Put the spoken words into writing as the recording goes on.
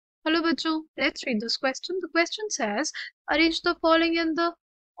Hello bachcho, let's read this question. The question says, arrange the following in the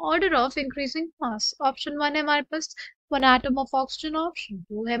order of increasing mass. Option 1 है हमारे पास 1 atom of oxygen. Option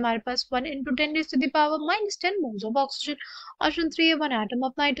 2 है हमारे पास 1 into 10 raised to the power minus 10 moles of oxygen. Option 3 है 1 atom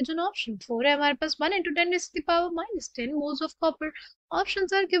of nitrogen. Option 4 है हमारे पास 1 into 10 raised to the power minus 10 moles of copper.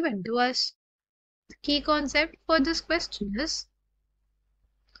 Options are given to us. The key concept for this question is,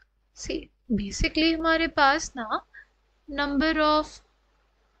 see, basically हमारे पास ना number of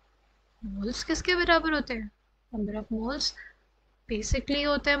moles किसके बराबर होते हैं? Number of moles basically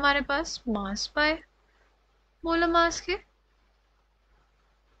होते हैं हमारे पास मास बाय मोलर मास के,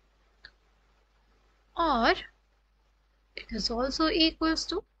 और it is also equals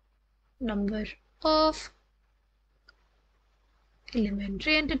to number of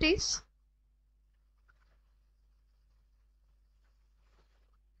elementary entities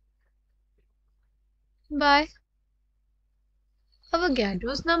bye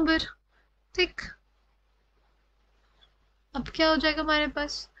अवोगाड्रोस number. ठीक, अब क्या हो जाएगा हमारे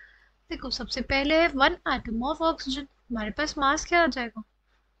पास? देखो, सबसे पहले है 1 एटम ऑफ ऑक्सीजन. हमारे पास मास क्या आ जाएगा?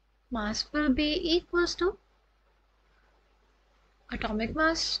 Mass will be equals to atomic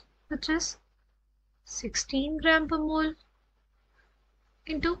mass, which is 16 gram per mole,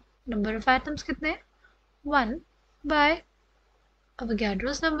 into number of atoms कितने? 1 by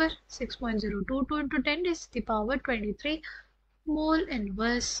Avogadro's number 6.022 into 10 raised to the power 23 mole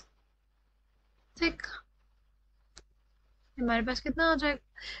inverse. ठीक, हमारे पास कितना आ जाएगा?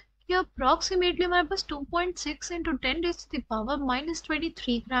 ये अप्रॉक्सीमेटली हमारे पास 2.6 into 10 raised to the power minus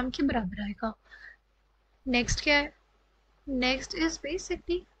 23 ग्राम के बराबर आएगा. नेक्स्ट क्या है? Next is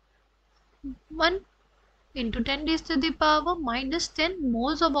basically 1 into 10 raised to the power minus 10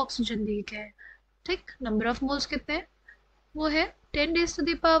 moles of oxygen दिए गए हैं. ठीक, नंबर ऑफ मोल्स कितने हैं? वो है 10 raised to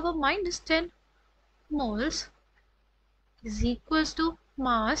the power minus 10 moles is equals to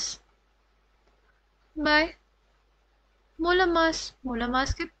mass by molar mass. Molar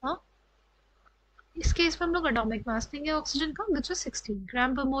mass कितना? इस केस में हम लोग एटॉमिक मास लेंगे ऑक्सीजन का, विच इज 16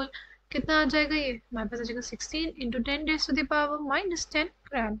 ग्राम पर मोल. कितना आ जाएगा? ये हमारे पास आ जाएगा 16 into 10 raised to the power minus 10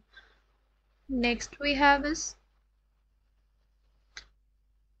 gram. Next we have is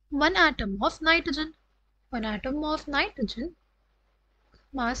 1 atom of nitrogen. 1 atom of nitrogen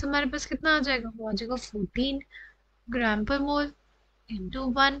मास हमारे पास कितना आ जाएगा? वो आ जाएगा 14 ग्राम पर मोल into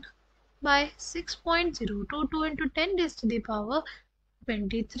 1 by 6.022 into 10 raised to the power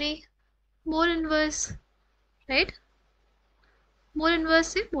 23 mole inverse. Right, mole inverse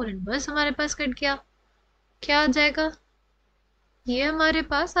से मोल इनवर्स हमारे पास cut गया. क्या आ जाएगा? ये हमारे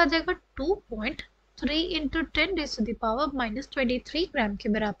पास आ जाएगा 2.3 into 10 raised to the power minus 23 ग्राम के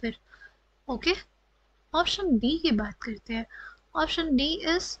बराबर. ओके, ऑप्शन डी की बात करते हैं. Option D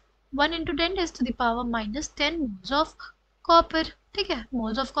is 1 into 10 raised to the power minus 10 moles of copper. ठीक है,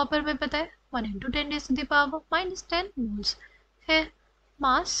 मोल्स ऑफ कॉपर में पता है 1 into 10 raised to the power minus 10 moles है.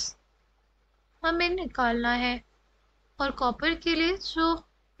 मास हमें निकालना है, और कॉपर के लिए जो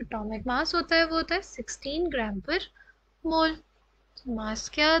एटॉमिक मास होता है वो होता है 16 ग्राम पर मोल. मास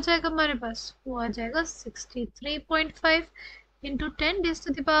क्या आ जाएगा हमारे पास? वो आ जाएगा 63.5 into 10 raised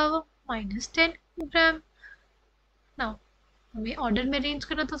to the power minus 10 gram. Now हमें ऑर्डर में अरेंज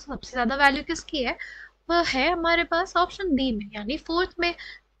करना, तो सबसे ज़्यादा वैल्यू किसकी है? वह है हमारे पास ऑप्शन डी में, यानी फोर्थ में.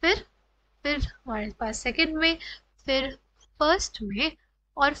 फिर हमारे पास सेकंड में, फिर फर्स्ट में,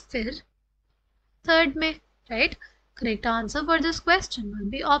 और फिर थर्ड में. Right, correct answer for this question will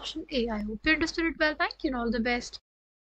be option A. I hope you understood it well. Thank you and all the best.